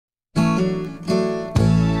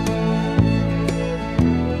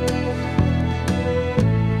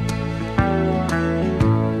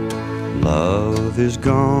Love is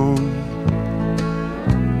gone,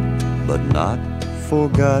 but not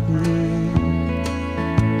forgotten.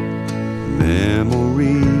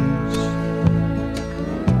 Memories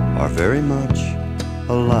are very much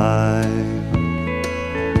alive.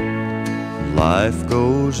 Life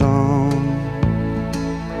goes on,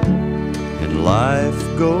 and life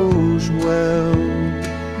goes well,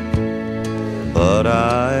 but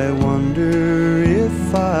I wonder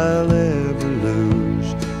if I'll ever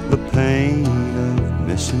lose the pain of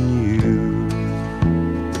missing you.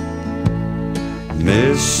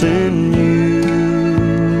 Missing you,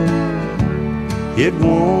 it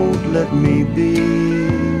won't let me be.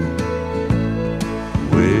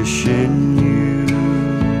 Wishing you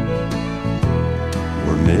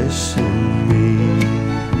were missing me.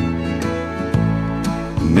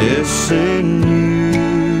 Missing you,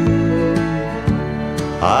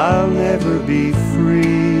 I'll never be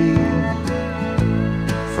free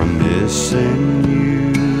from missing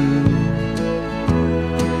you,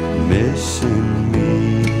 missing me.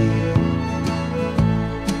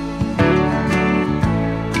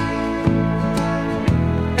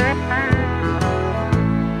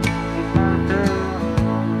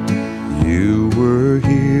 You were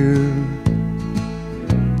here,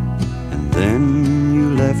 and then you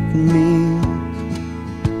left me.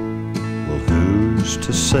 Well, who's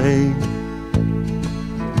to say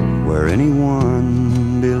where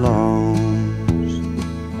anyone belongs?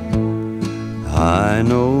 I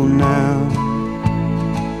know now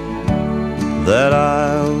that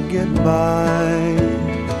I'll get by,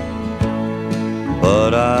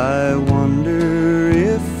 but I wonder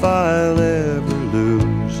if I'll ever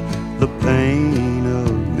lose the pain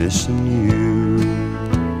of missing you.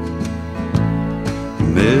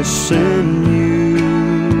 Missing you,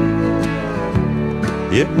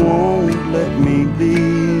 it won't let me be.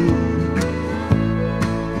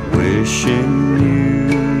 Wishing you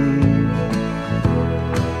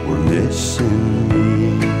were missing me.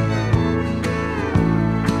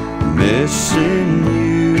 Missing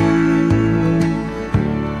you,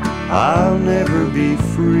 I'll never be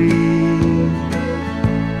free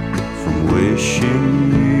from wishing